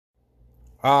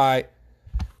All right.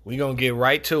 We're going to get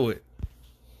right to it.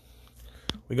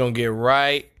 We're going to get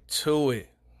right to it.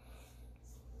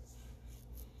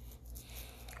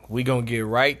 We're going to get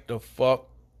right the fuck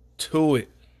to it.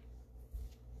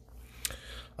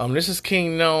 This is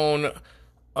Kingknown,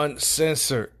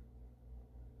 Uncensored.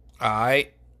 All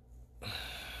right.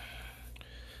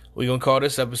 We're going to call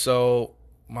this episode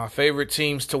my favorite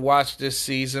teams to watch this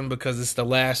season because it's the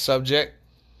last subject.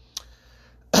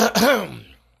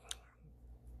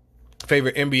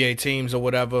 Favorite NBA teams or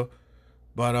whatever.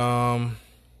 But,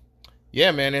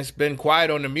 yeah, man, it's been quiet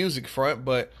on the music front.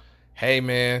 But, hey,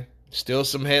 man, still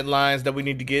some headlines that we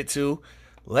need to get to.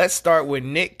 Let's start with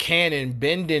Nick Cannon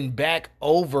bending back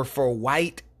over for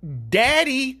White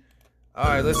Daddy. All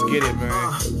right, let's get it,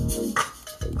 man.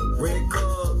 Red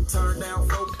cup, turn down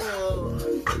football.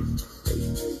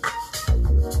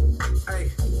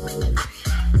 Hey.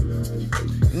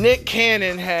 Nick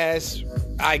Cannon has,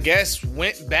 I guess,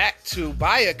 went back to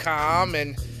Viacom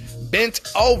and bent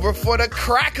over for the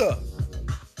cracker.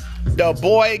 The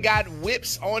boy got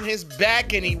whips on his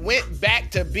back and he went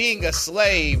back to being a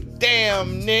slave.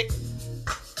 Damn, Nick.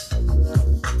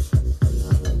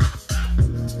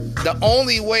 The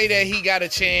only way that he got a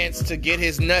chance to get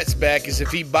his nuts back is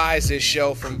if he buys his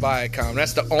show from Viacom.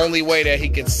 That's the only way that he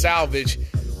can salvage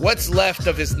what's left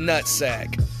of his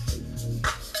nutsack.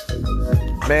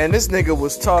 Man, this nigga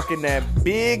was talking that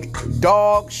big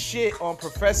dog shit on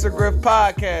Professor Griff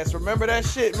podcast. Remember that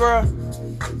shit, bro?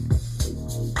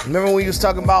 Remember when he was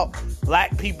talking about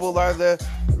black people are the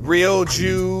real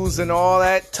Jews and all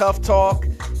that tough talk?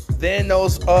 Then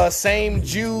those same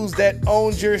Jews that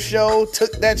owned your show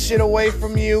took that shit away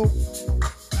from you.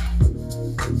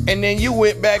 And then you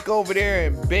went back over there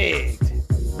and begged.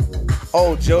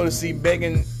 Oh, Jodeci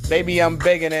begging, baby, I'm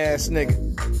begging ass nigga.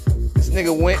 This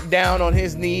nigga went down on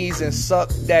his knees and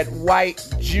sucked that white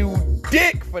Jew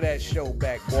dick for that show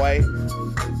back, boy.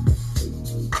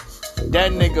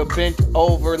 That nigga bent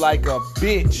over like a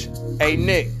bitch. Hey,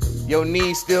 Nick, your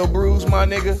knees still bruised, my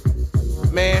nigga?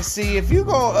 Man, see, if you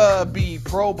gonna be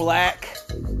pro-black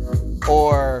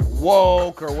or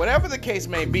woke or whatever the case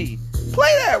may be,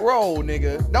 play that role,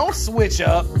 nigga. Don't switch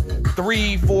up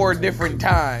 3-4 different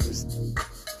times.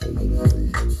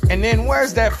 And then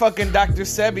where's that fucking Dr.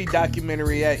 Sebi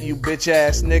documentary at, you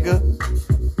bitch-ass nigga?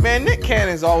 Man, Nick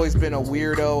Cannon's always been a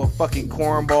weirdo, a fucking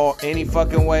cornball, any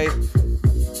fucking way.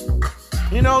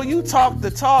 You know, you talk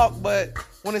the talk, but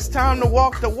when it's time to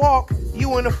walk the walk,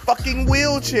 you in a fucking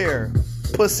wheelchair.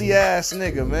 Pussy ass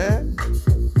nigga, man.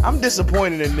 I'm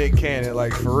disappointed in Nick Cannon,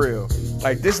 like, for real.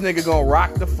 Like, this nigga gonna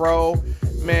rock the fro.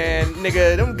 Man,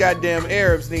 nigga, them goddamn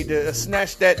Arabs need to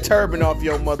snatch that turban off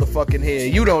your motherfucking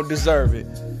head. You don't deserve it.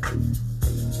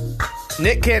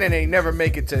 Nick Cannon ain't never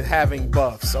make it to having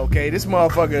buffs, okay? This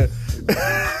motherfucker...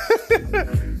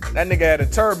 That nigga had a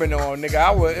turban on,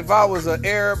 nigga. If I was an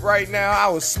Arab right now, I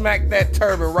would smack that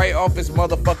turban right off his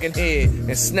motherfucking head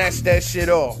and snatch that shit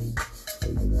off.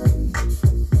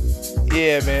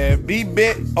 Yeah, man. Be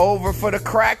bent over for the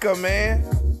cracker, man.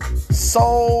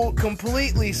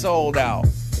 Completely sold out.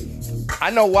 I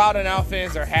know Wild 'N Out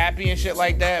fans are happy and shit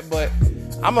like that, but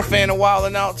I'm a fan of Wild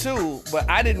 'N Out too. But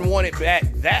I didn't want it back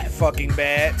that fucking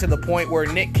bad to the point where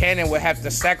Nick Cannon would have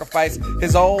to sacrifice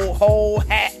his whole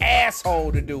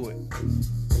asshole to do it.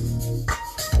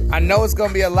 I know it's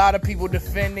gonna be a lot of people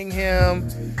defending him,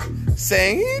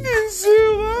 saying he didn't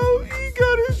sell out, he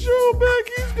got his show back,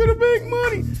 he's gonna make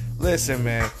money. Listen,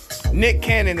 man, Nick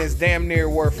Cannon is damn near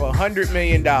worth $100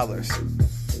 million.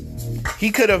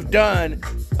 He could have done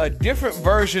a different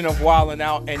version of Wild 'N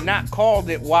Out and not called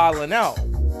it Wild 'N Out.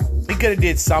 He could have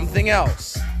did something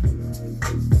else.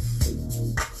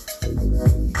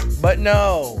 But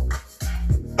no.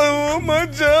 I want my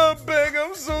job back.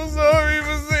 I'm so sorry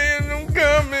for saying them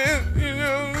comments. You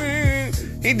know what I mean?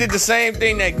 He did the same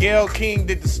thing that Gayle King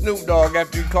did to Snoop Dogg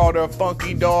after he called her a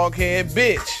funky dog head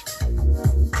bitch.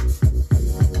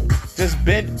 Just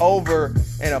bent over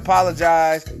and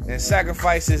apologized and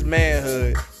sacrificed his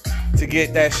manhood to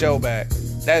get that show back.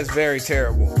 That is very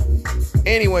terrible.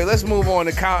 Anyway, let's move on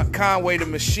to Conway the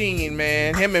Machine,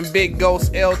 man. Him and Big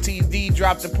Ghost LTD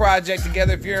dropped a project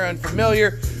together. If you're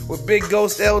unfamiliar with Big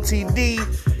Ghost LTD,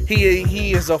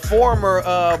 he is a former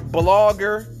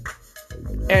blogger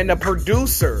and a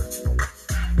producer.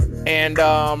 And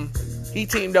he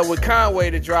teamed up with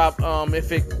Conway to drop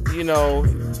If It, you know.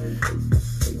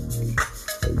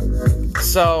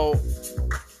 So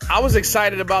I was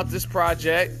excited about this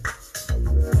project.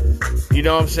 You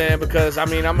know what I'm saying? Because, I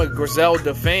mean, I'm a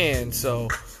Griselda fan, so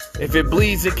if it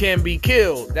bleeds, it can be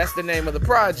killed. That's the name of the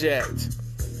project.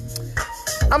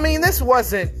 I mean, this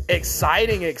wasn't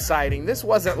exciting. This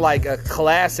wasn't like a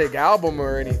classic album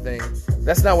or anything.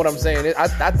 That's not what I'm saying.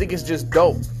 I think it's just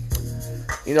dope.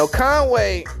 You know,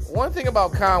 Conway, one thing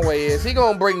about Conway is he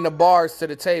gonna bring the bars to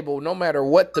the table no matter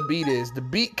what the beat is. The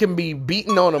beat can be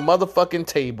beaten on a motherfucking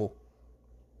table.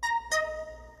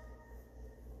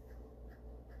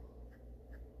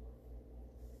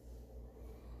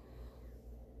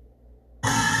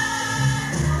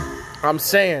 I'm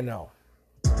saying though.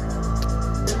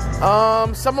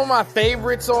 Some of my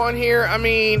favorites on here, I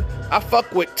mean, I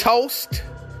fuck with Toast.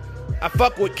 I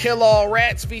fuck with Kill All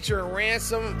Rats featuring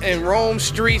Ransom and Rome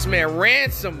Streets. Man,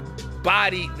 Ransom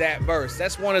bodied that verse.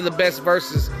 That's one of the best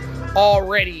verses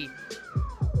already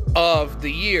of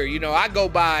the year. You know, I go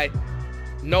by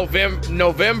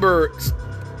November,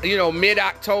 you know,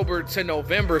 mid-October to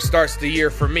November starts the year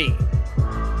for me.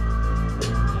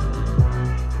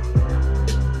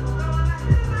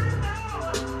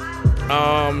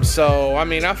 So, I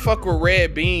mean, I fuck with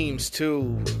Red Beams,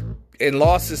 too. And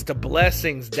Losses to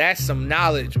Blessings. That's some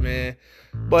knowledge, man.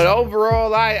 But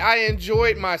overall, I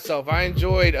enjoyed myself. I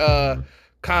enjoyed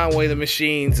Conway the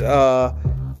Machine's. I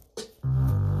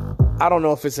don't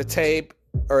know if it's a tape,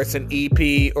 or it's an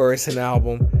EP, or it's an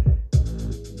album.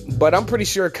 But I'm pretty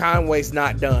sure Conway's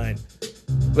not done.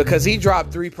 Because he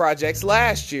dropped 3 projects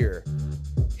last year.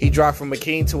 He dropped From a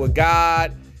King to a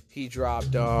God. He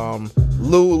dropped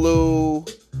Lulu,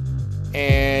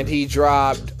 and he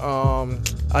dropped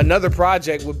another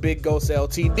project with Big Ghost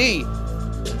LTD.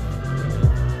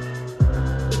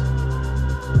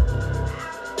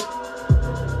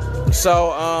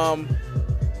 So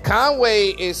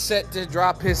Conway is set to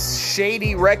drop his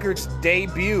Shady Records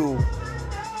debut,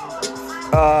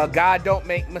 God Don't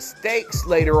Make Mistakes,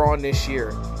 later on this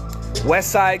year.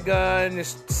 Westside Gun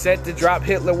is set to drop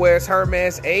Hitler Wears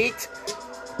Hermes 8.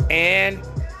 And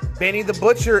Benny the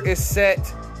Butcher is set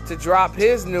to drop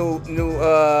his new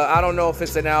I don't know if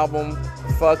it's an album,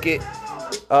 fuck it,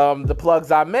 The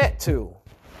Plugs I Met To.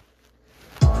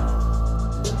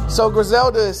 So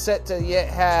Griselda is set to yet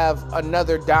have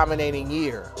another dominating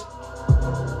year.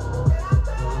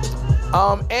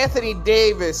 Anthony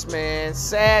Davis, man,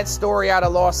 sad story out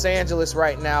of Los Angeles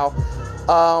right now.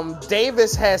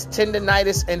 Davis has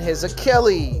tendonitis in his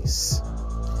Achilles.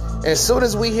 As soon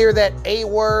as we hear that A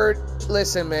word,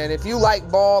 listen, man, if you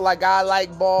like ball like I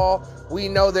like ball, we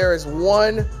know there is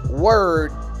one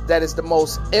word that is the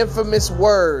most infamous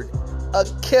word: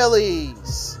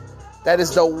 Achilles. That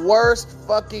is the worst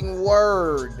fucking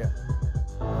word.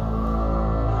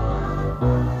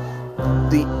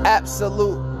 The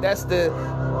absolute, that's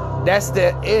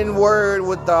the N word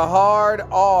with the hard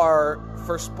R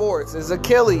for sports, is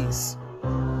Achilles.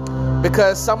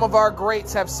 Because some of our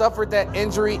greats have suffered that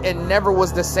injury and never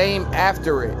was the same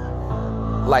after it.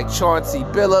 Like Chauncey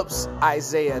Billups,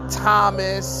 Isaiah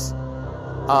Thomas,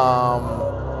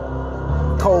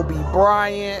 Kobe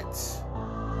Bryant,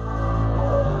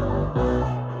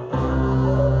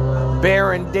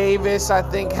 Baron Davis, I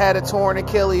think, had a torn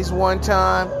Achilles one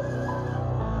time.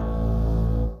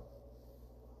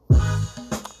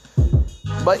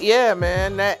 But yeah,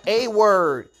 man, that A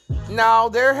word. Now,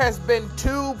 there has been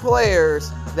 2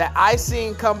 players that I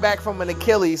seen come back from an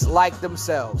Achilles like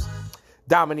themselves.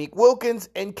 Dominique Wilkins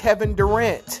and Kevin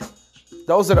Durant.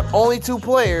 Those are the only 2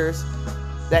 players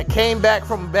that came back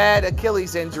from bad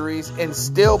Achilles injuries and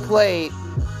still played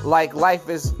like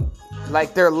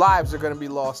their lives are going to be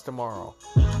lost tomorrow.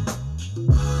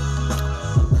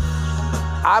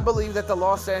 I believe that the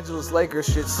Los Angeles Lakers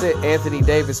should sit Anthony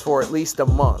Davis for at least a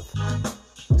month,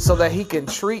 so that he can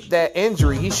treat that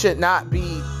injury. He should not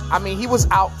be, I mean, he was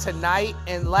out tonight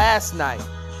and last night.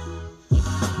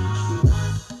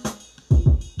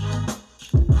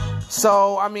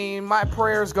 So, I mean, my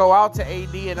prayers go out to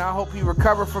AD, and I hope he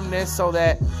recover from this so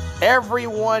that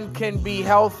everyone can be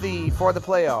healthy for the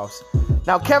playoffs.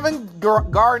 Now, Kevin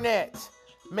Garnett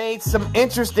made some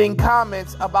interesting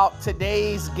comments about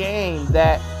today's game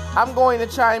that I'm going to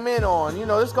chime in on. You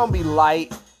know, it's going to be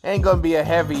light. Ain't going to be a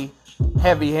heavy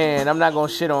hand. I'm not going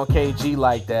to shit on KG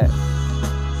like that.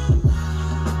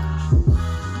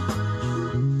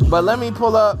 But let me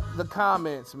pull up the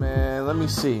comments, man. Let me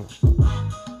see.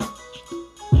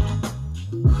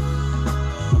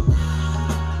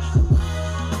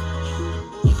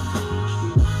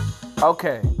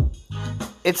 Okay.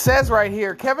 It says right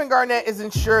here, Kevin Garnett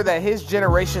isn't sure that his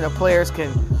generation of players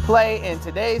can play in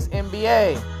today's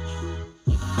NBA.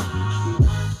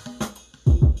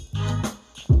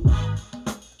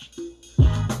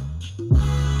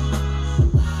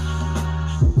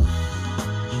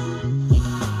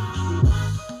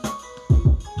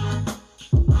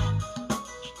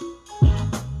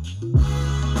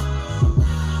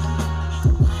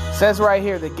 Says right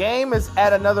here, the game is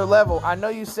at another level. I know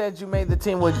you said you made the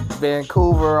team with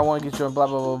Vancouver. I want to get you in blah,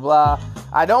 blah, blah, blah.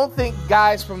 I don't think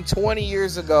guys from 20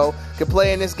 years ago could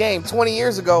play in this game. 20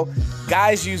 years ago,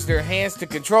 guys used their hands to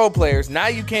control players. Now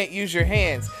you can't use your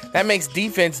hands. That makes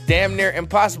defense damn near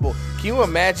impossible. Can you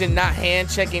imagine not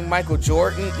hand-checking Michael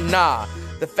Jordan? Nah.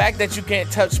 The fact that you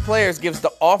can't touch players gives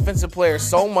the offensive players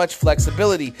so much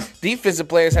flexibility. Defensive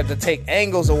players have to take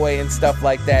angles away and stuff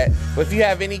like that. But if you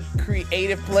have any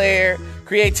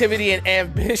creativity and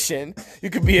ambition,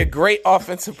 you could be a great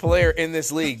offensive player in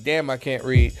this league. Damn, I can't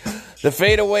read. The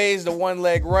fadeaways, the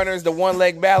one-leg runners, the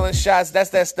one-leg balance shots, that's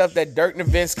that stuff that Dirk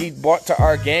Nowitzki brought to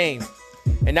our game.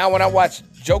 And now when I watch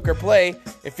Joker play,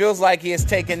 it feels like he has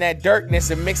taken that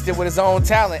Dirkness and mixed it with his own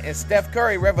talent. And Steph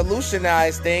Curry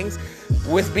revolutionized things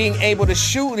with being able to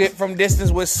shoot it from distance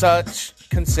with such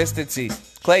consistency.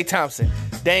 Klay Thompson,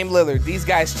 Dame Lillard, these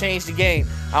guys changed the game.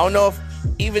 I don't know if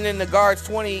even in the guards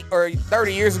 20 or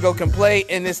 30 years ago can play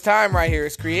in this time right here.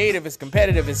 It's creative, it's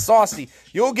competitive, it's saucy.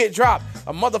 You'll get dropped.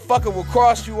 A motherfucker will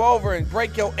cross you over and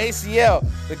break your ACL.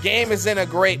 The game is in a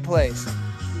great place.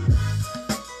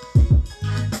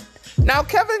 Now,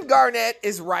 Kevin Garnett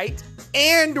is right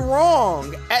and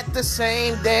wrong at the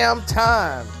same damn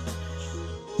time.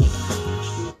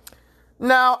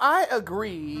 Now, I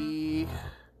agree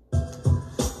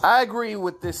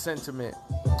with this sentiment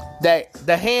that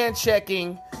the hand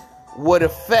checking would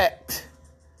affect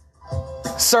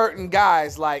certain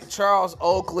guys like Charles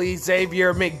Oakley,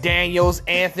 Xavier McDaniels,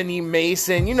 Anthony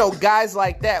Mason. You know, guys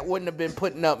like that wouldn't have been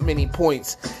putting up many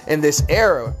points in this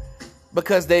era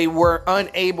because they were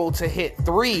unable to hit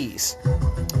threes.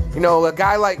 You know, a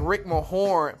guy like Rick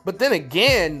Mahorn. But then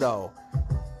again, though,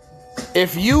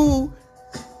 if you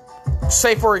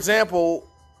say, for example,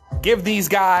 give these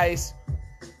guys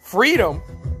freedom,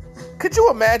 could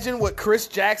you imagine what Chris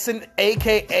Jackson,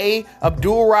 a.k.a.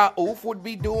 Abdul Rauf, would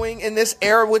be doing in this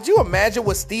era? Would you imagine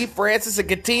what Steve Francis and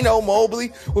Cuttino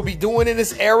Mobley would be doing in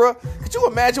this era? Could you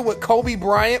imagine what Kobe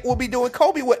Bryant would be doing?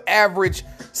 Kobe would average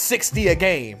 60 a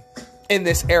game in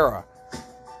this era.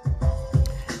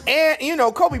 And, you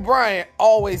know, Kobe Bryant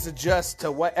always adjusts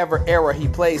to whatever era he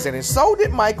plays in, and so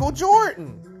did Michael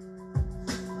Jordan.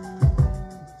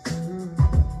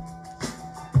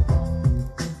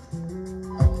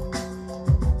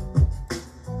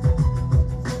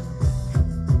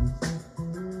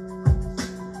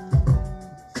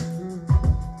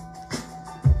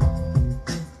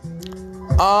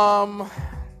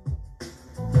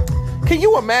 Can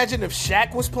you imagine if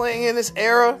Shaq was playing in this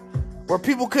era where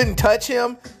people couldn't touch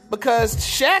him? Because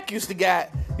Shaq used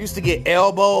to get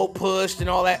elbowed, pushed, and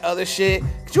all that other shit.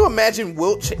 Could you imagine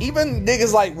even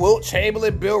niggas like Wilt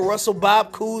Chamberlain, Bill Russell,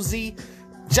 Bob Cousy?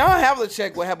 John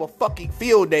Havlicek would have a fucking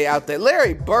field day out there.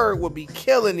 Larry Bird would be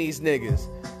killing these niggas.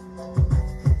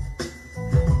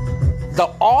 The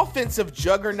offensive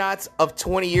juggernauts of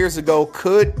 20 years ago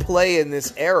could play in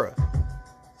this era.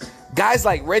 Guys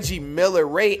like Reggie Miller,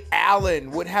 Ray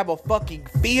Allen would have a fucking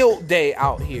field day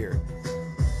out here.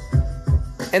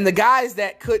 And the guys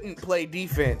that couldn't play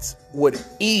defense would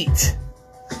eat.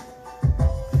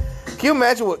 Can you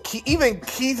imagine what even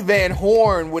Keith Van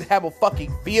Horn would have a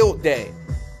fucking field day?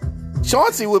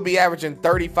 Chauncey would be averaging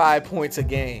 35 points a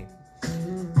game.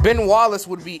 Ben Wallace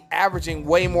would be averaging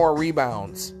way more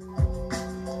rebounds.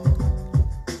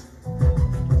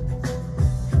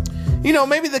 You know,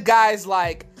 maybe the guys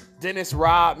like Dennis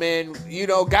Rodman, you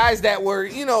know, guys that were,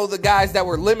 you know, the guys that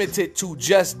were limited to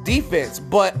just defense.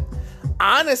 But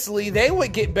honestly, they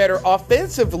would get better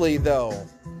offensively, though.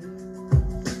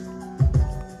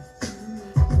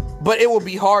 But it would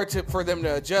be hard for them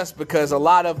to adjust because a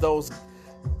lot of those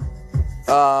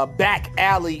back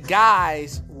alley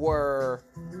guys were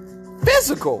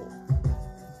physical.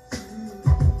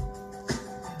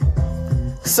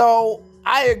 So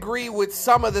I agree with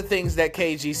some of the things that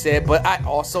KG said, but I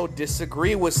also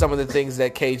disagree with some of the things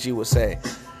that KG was saying.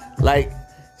 Like,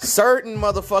 certain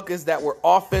motherfuckers that were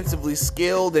offensively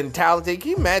skilled and talented.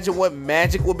 Can you imagine what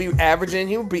Magic would be averaging?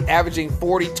 He would be averaging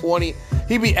 40-20.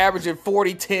 He'd be averaging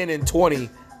 40, 10, and 20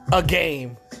 a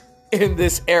game in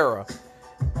this era.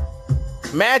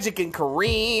 Magic and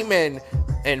Kareem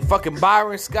and fucking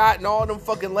Byron Scott and all them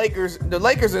fucking Lakers. The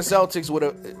Lakers and Celtics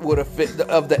would have fit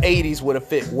of the 80s would have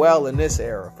fit well in this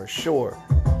era for sure.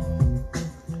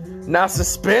 Now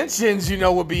suspensions, you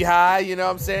know, would be high. You know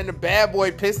what I'm saying? The bad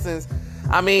boy Pistons.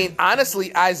 I mean,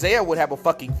 honestly, Isaiah would have a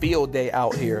fucking field day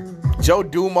out here. Joe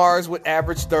Dumars would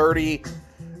average 30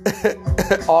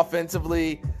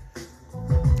 offensively.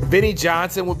 Vinnie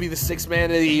Johnson would be the sixth man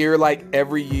of the year like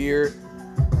every year.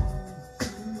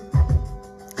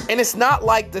 And it's not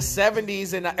like the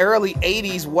 70s and the early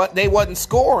 80s they wasn't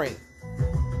scoring.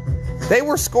 They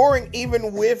were scoring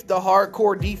even with the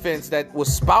hardcore defense that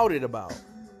was spouted about.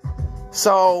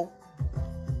 So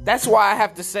that's why I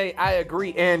have to say I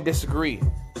agree and disagree.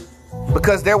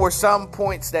 Because there were some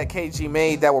points that KG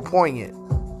made that were poignant.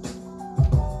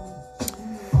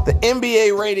 The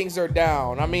NBA ratings are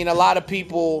down. I mean, a lot of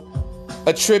people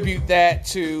attribute that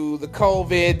to the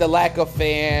COVID, the lack of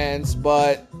fans,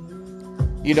 but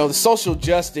you know, the social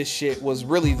justice shit was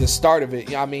really the start of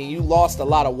it. I mean, you lost a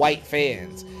lot of white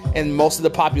fans, and most of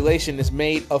the population is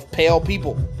made of pale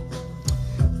people.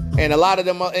 And a lot of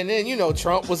them, and then, you know,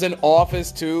 Trump was in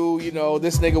office too. You know,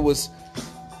 this nigga was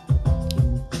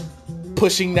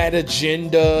pushing that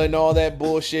agenda and all that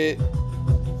bullshit.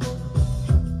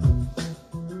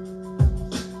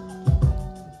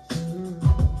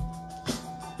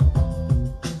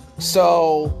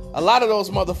 So a lot of those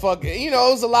motherfuckers, you know,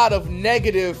 it was a lot of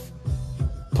negative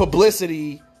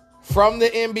publicity from the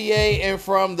NBA and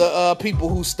from the people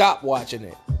who stopped watching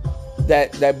it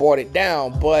that brought it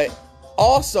down. But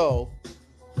also,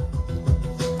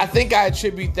 I think I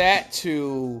attribute that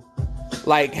to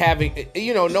like having,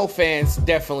 you know, no fans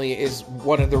definitely is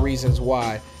one of the reasons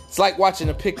why. It's like watching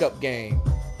a pickup game.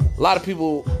 A lot of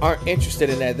people aren't interested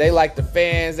in that. They like the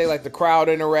fans. They like the crowd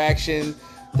interaction.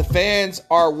 The fans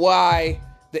are why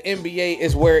the NBA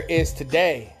is where it is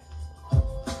today.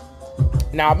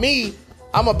 Now, me,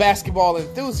 I'm a basketball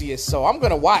enthusiast, so I'm going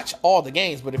to watch all the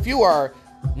games. But if you are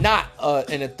not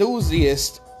an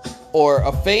enthusiast or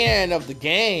a fan of the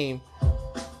game,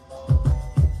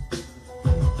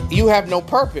 you have no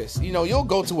purpose. You know, you'll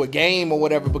go to a game or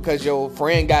whatever because your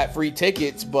friend got free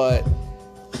tickets, but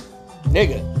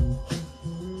nigga,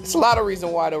 it's a lot of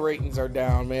reason why the ratings are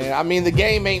down, man. I mean, the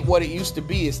game ain't what it used to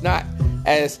be. It's not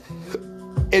as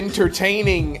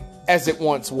entertaining as it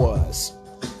once was.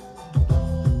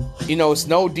 You know, it's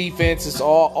no defense, it's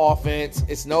all offense.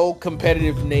 It's no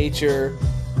competitive nature.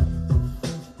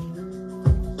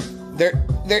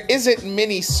 There isn't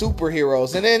many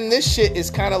superheroes. And then this shit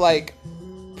is kind of like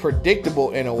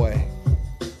predictable in a way.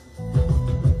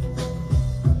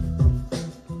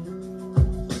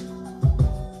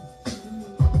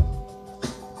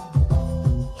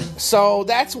 So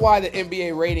that's why the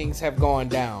NBA ratings have gone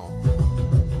down.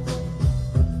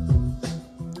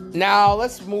 Now,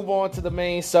 let's move on to the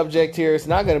main subject here. It's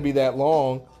not going to be that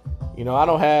long. You know, I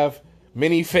don't have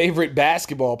many favorite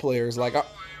basketball players. Like, I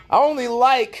only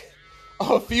like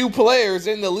a few players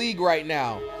in the league right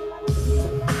now.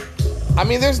 I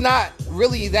mean, there's not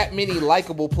really that many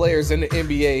likable players in the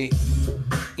NBA.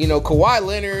 You know, Kawhi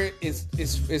Leonard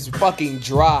is fucking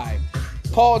dry.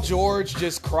 Paul George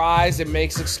just cries and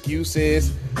makes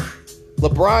excuses.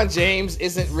 LeBron James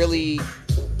isn't really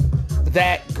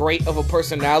that great of a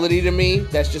personality to me.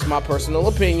 That's just my personal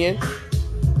opinion.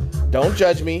 Don't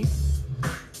judge me.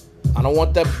 I don't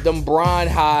want them Bron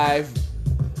Hive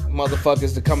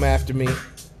motherfuckers to come after me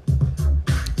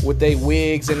with they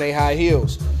wigs and they high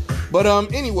heels. But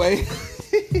anyway,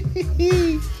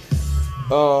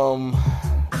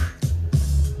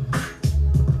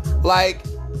 like,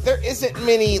 there isn't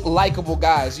many likable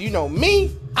guys. You know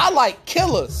me, I like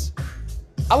killers.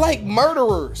 I like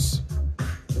murderers.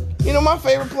 You know, my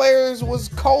favorite players was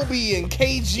Kobe and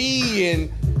KG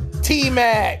and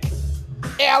T-Mac,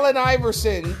 Allen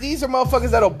Iverson. These are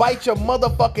motherfuckers that'll bite your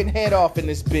motherfucking head off in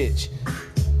this bitch.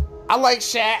 I like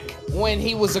Shaq when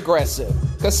he was aggressive,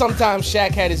 because sometimes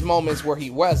Shaq had his moments where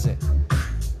he wasn't.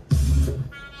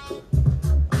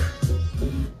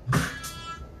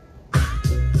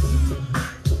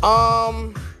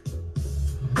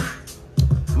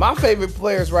 My favorite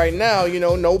players right now, you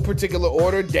know, no particular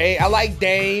order. I like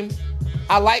Dame.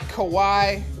 I like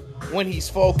Kawhi when he's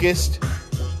focused.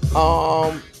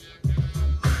 I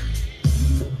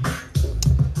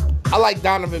like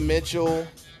Donovan Mitchell.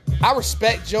 I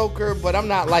respect Joker, but I'm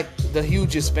not like the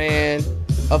hugest fan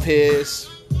of his.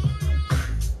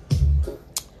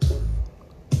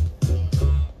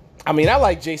 I mean, I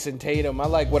like Jason Tatum. I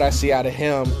like what I see out of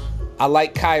him. I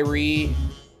like Kyrie.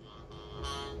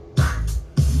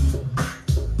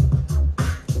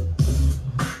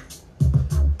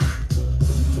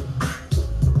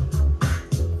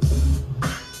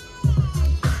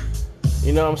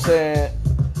 You know what I'm saying?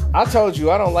 I told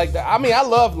you I don't like that. I mean, I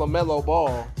love LaMelo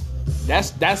Ball.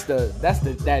 That's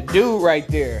that dude right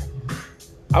there.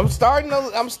 I'm starting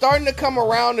to come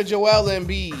around to Joel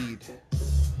Embiid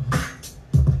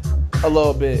a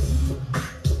little bit.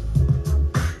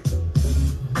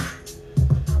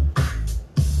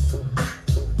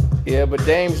 Yeah, but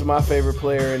Dame's my favorite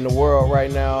player in the world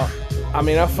right now. I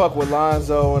mean, I fuck with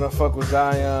Lonzo and I fuck with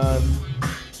Zion.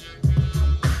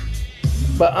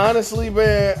 But honestly,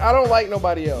 man, I don't like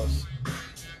nobody else.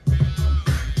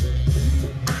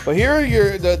 But here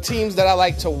are the teams that I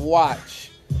like to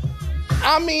watch.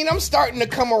 I mean, I'm starting to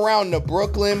come around to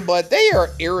Brooklyn, but they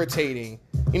are irritating.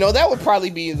 You know, that would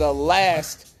probably be the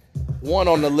last one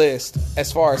on the list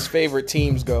as far as favorite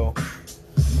teams go.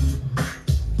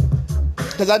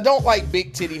 Because I don't like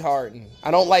Big Titty Harden. I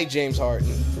don't like James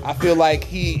Harden. I feel like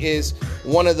he is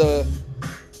one of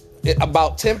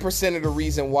about 10% of the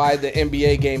reason why the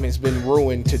NBA game has been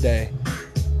ruined today.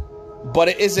 But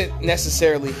it isn't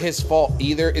necessarily his fault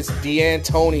either. It's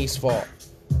D'Antoni's fault.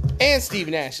 And Steve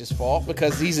Nash's fault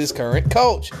because he's his current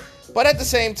coach. But at the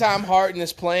same time, Harden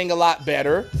is playing a lot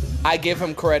better. I give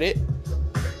him credit.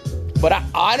 But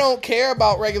I don't care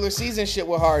about regular season shit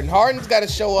with Harden. Harden's got to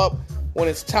show up when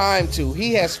it's time to.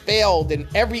 He has failed in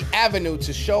every avenue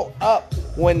to show up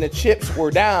when the chips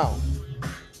were down.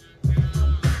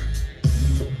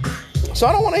 So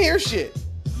I don't want to hear shit.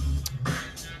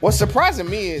 What's surprising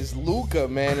me is Luka,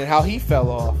 man, and how he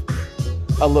fell off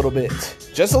a little bit.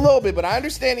 Just a little bit, but I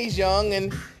understand he's young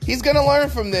and he's going to learn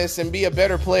from this and be a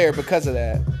better player because of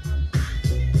that.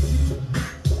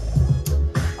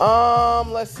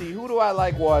 Let's see. Who do I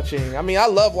like watching? I mean, I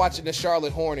love watching the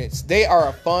Charlotte Hornets. They are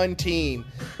a fun team.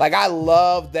 Like, I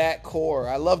love that core.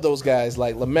 I love those guys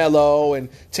like LaMelo and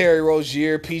Terry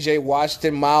Rozier, PJ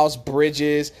Washington, Miles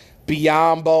Bridges,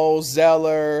 Biyombo,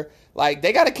 Zeller. Like,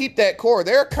 they got to keep that core.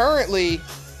 They're currently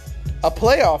a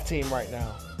playoff team right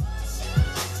now.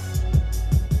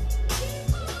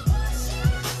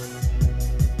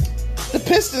 The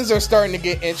Pistons are starting to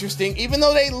get interesting, even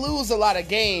though they lose a lot of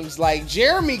games. Like,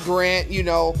 Jeremy Grant, you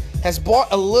know, has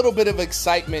brought a little bit of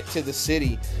excitement to the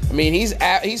city. I mean, he's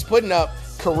putting up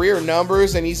career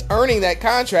numbers, and he's earning that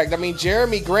contract. I mean,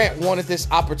 Jeremy Grant wanted this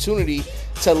opportunity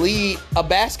to lead a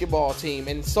basketball team,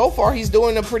 and so far he's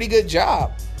doing a pretty good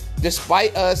job,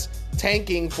 despite us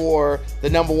tanking for the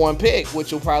number one pick,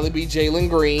 which will probably be Jalen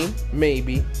Green,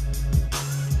 maybe.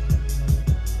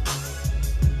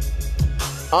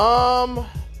 The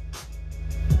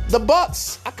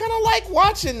Bucks, I kind of like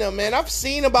watching them, man. I've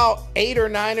seen about 8 or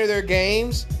 9 of their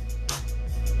games.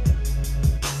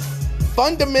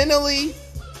 Fundamentally,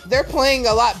 they're playing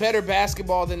a lot better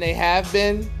basketball than they have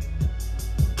been.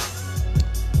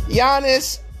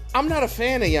 Giannis, I'm not a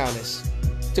fan of Giannis.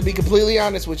 To be completely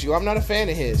honest with you, I'm not a fan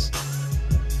of his.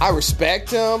 I respect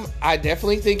him. I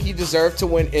definitely think he deserved to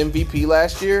win MVP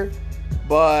last year,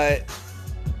 but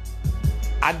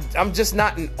I'm just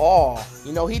not in awe.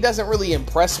 You know, he doesn't really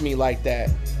impress me like that.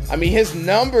 I mean, his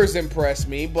numbers impress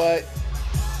me, but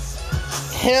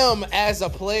him as a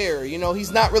player, you know,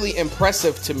 he's not really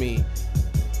impressive to me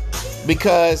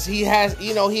because he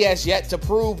has yet to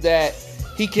prove that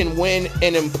he can win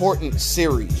an important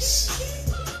series.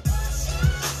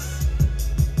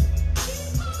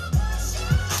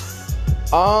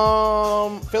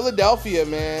 Philadelphia,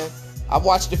 man. I've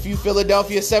watched a few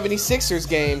Philadelphia 76ers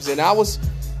games, and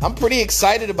I'm pretty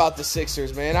excited about the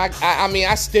Sixers, man. I mean,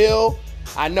 I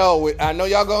know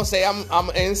y'all gonna say I'm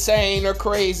insane or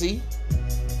crazy,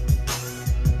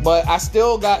 but I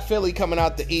still got Philly coming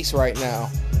out the East right now.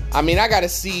 I mean, I gotta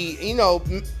see, you know,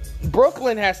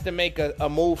 Brooklyn has to make a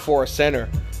move for a center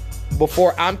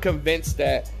before I'm convinced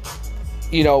that,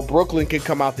 you know, Brooklyn can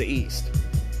come out the East.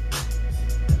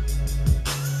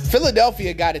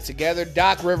 Philadelphia got it together.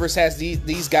 Doc Rivers has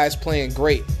these guys playing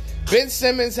great. Ben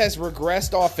Simmons has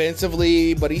regressed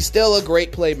offensively, but he's still a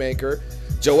great playmaker.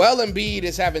 Joel Embiid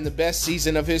is having the best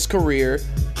season of his career.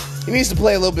 He needs to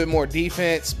play a little bit more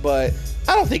defense, but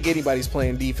I don't think anybody's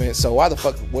playing defense, so why the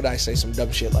fuck would I say some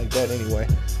dumb shit like that anyway?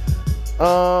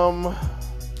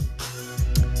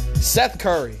 Seth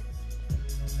Curry.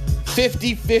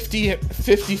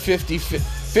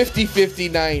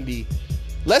 50-50, 90.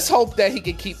 Let's hope that he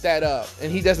can keep that up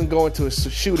and he doesn't go into a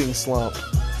shooting slump.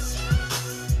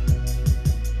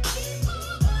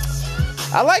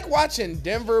 I like watching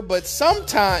Denver, but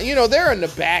sometimes, you know, they're in the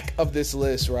back of this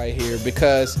list right here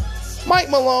because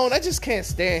Mike Malone, I just can't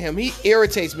stand him. He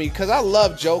irritates me because I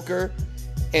love Joker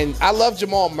and I love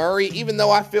Jamal Murray, even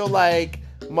though I feel like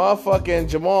motherfucking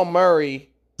Jamal Murray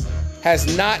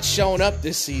has not shown up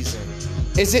this season.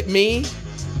 Is it me?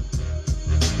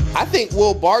 I think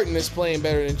Will Barton is playing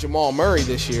better than Jamal Murray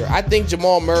this year. I think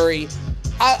Jamal Murray,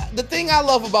 the thing I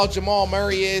love about Jamal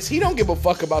Murray is he don't give a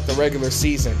fuck about the regular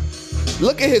season.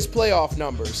 Look at his playoff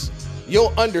numbers.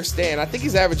 You'll understand. I think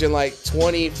he's averaging like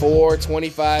 24,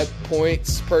 25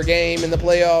 points per game in the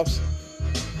playoffs.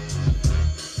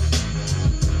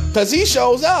 Because he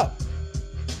shows up.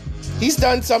 He's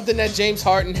done something that James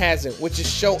Harden hasn't, which is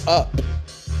show up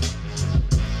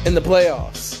in the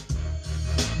playoffs.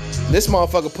 This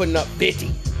motherfucker putting up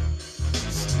 50.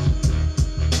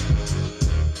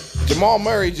 Jamal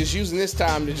Murray just using this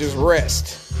time to just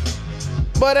rest.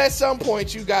 But at some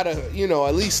point, you gotta,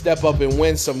 at least step up and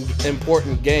win some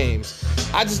important games.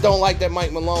 I just don't like that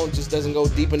Mike Malone just doesn't go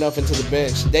deep enough into the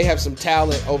bench. They have some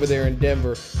talent over there in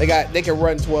Denver. They can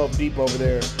run 12 deep over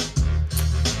there.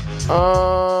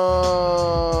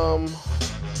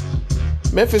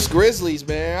 Memphis Grizzlies,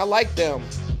 man. I like them.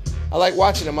 I like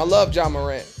watching them. I love Ja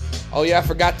Morant. Oh yeah, I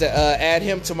forgot to add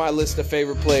him to my list of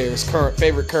favorite players, current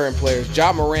players.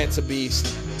 Ja Morant's a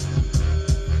beast.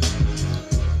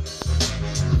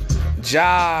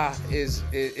 Ja is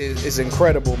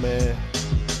incredible, man.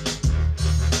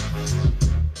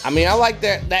 I mean, I like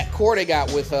that core they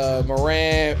got with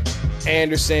Morant,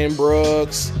 Anderson,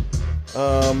 Brooks,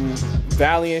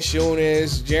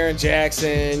 Valanciunas, Jaren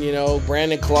Jackson,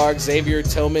 Brandon Clark, Xavier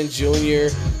Tillman Jr.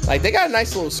 Like, they got a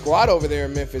nice little squad over there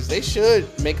in Memphis. They should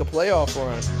make a playoff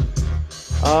run.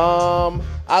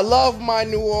 I love my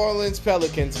New Orleans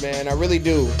Pelicans, man. I really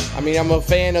do. I mean, I'm a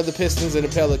fan of the Pistons and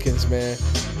the Pelicans, man.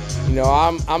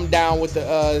 I'm down with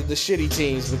the shitty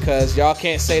teams because y'all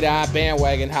can't say that I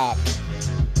bandwagon hopped.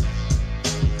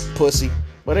 Pussy.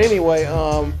 But anyway,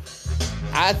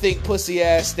 I think pussy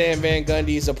ass Stan Van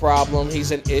Gundy is a problem.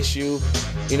 He's an issue.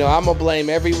 I'm gonna blame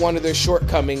every one of their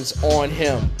shortcomings on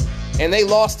him. And they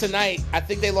lost tonight. I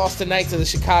think they lost tonight to the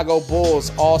Chicago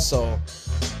Bulls also.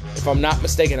 If I'm not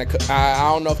mistaken, I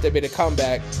don't know if they made a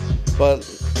comeback, but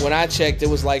when I checked, it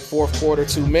was like fourth quarter,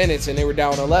 2 minutes, and they were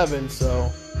down 11.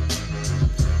 So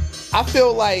I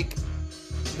feel like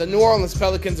the New Orleans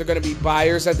Pelicans are going to be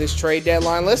buyers at this trade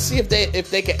deadline. Let's see if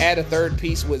they can add a third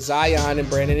piece with Zion and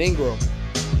Brandon Ingram.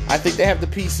 I think they have the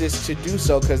pieces to do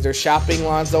so because they're shopping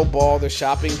Lonzo Ball. They're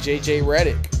shopping J.J.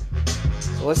 Redick.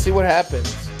 So let's see what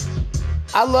happens.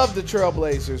 I love the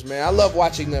Trailblazers, man. I love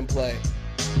watching them play.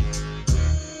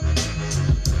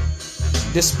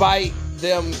 Despite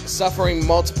them suffering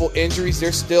multiple injuries,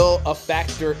 they're still a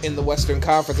factor in the Western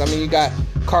Conference. I mean, you got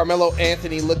Carmelo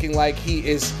Anthony looking like he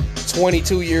is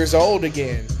 22 years old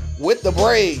again with the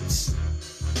braids.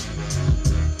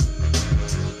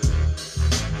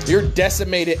 You're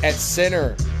decimated at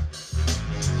center.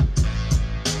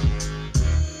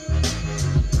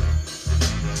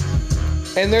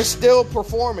 And they're still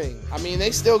performing. I mean,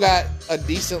 they still got a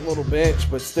decent little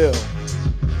bench, but still.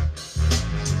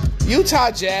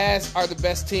 Utah Jazz are the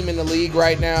best team in the league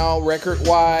right now,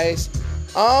 record-wise.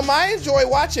 I enjoy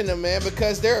watching them, man,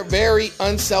 because they're a very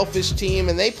unselfish team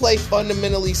and they play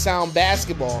fundamentally sound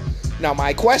basketball. Now,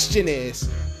 my question is,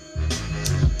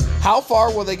 how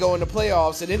far will they go in the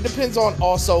playoffs? And it depends on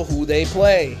also who they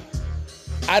play.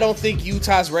 I don't think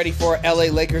Utah's ready for LA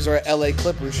Lakers or LA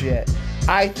Clippers yet.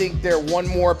 I think they're one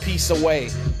more piece away.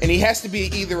 And he has to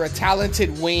be either a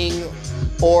talented wing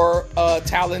or a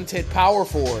talented power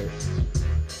forward.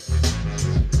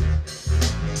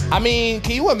 I mean,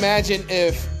 can you imagine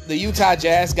if the Utah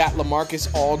Jazz got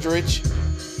LaMarcus Aldridge?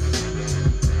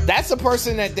 That's the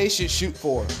person that they should shoot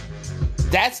for.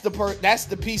 That's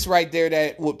the piece right there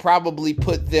that would probably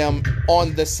put them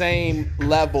on the same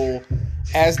level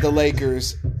as the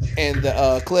Lakers and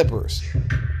the Clippers.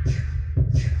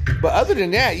 But other than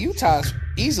that, Utah's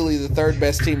easily the third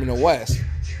best team in the West.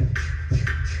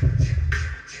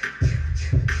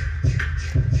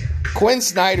 Quinn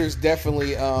Snyder's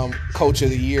definitely coach of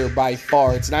the year by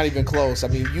far. It's not even close. I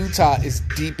mean, Utah is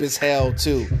deep as hell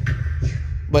too.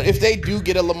 But if they do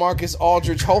get a LaMarcus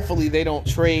Aldridge, hopefully they don't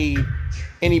trade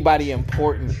anybody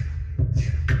important.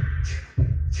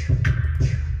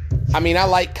 I mean, I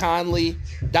like Conley,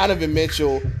 Donovan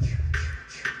Mitchell.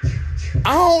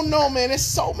 I don't know, man. There's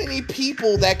so many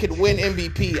people that could win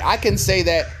MVP. I can say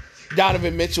that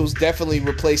Donovan Mitchell's definitely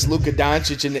replaced Luka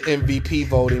Doncic in the MVP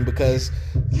voting because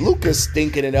Luka's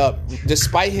stinking it up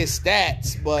despite his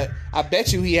stats, but I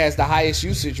bet you he has the highest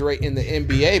usage rate in the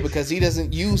NBA because he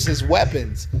doesn't use his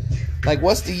weapons. Like,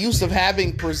 what's the use of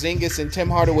having Porzingis and Tim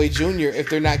Hardaway Jr. if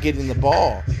they're not getting the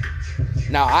ball?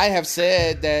 Now, I have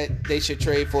said that they should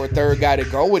trade for a third guy to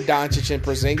go with Doncic and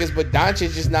Porzingis, but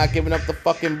Doncic is not giving up the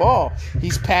fucking ball.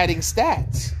 He's padding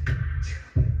stats.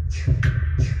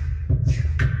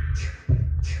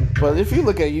 But if you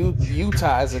look at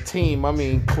Utah as a team, I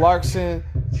mean, Clarkson,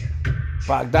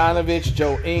 Bogdanovich,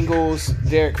 Joe Ingles,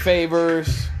 Derek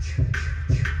Favors.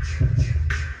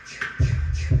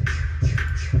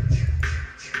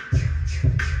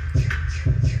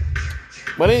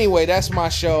 But anyway, that's my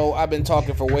show. I've been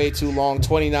talking for way too long.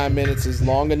 29 minutes is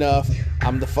long enough.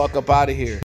 I'm the fuck up out of here.